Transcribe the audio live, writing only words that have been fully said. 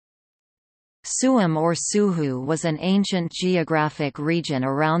Suhum or Suhu was an ancient geographic region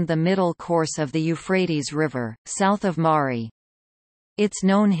around the middle course of the Euphrates River, south of Mari. Its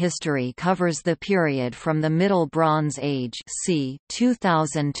known history covers the period from the Middle Bronze Age c.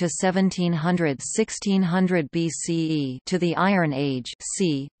 2000 to 1700–1600 BCE to the Iron Age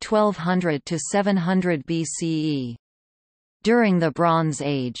c. 1200 to 700 BCE. During the Bronze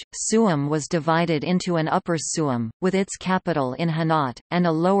Age, Suhum was divided into an Upper Suhum, with its capital in Hanat, and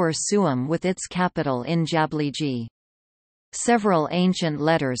a Lower Suhum with its capital in Jabligi. Several ancient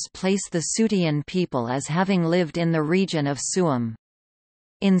letters place the Sutian people as having lived in the region of Suhum.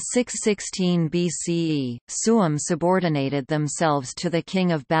 In 616 BCE, Suhum subordinated themselves to the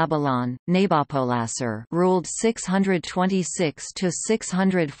king of Babylon, Nabopolassar, ruled 626 to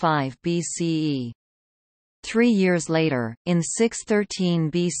 605 BCE. 3 years later, in 613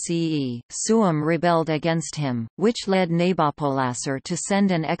 BCE, Suhum rebelled against him, which led Nabopolassar to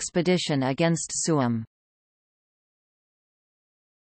send an expedition against Suhum.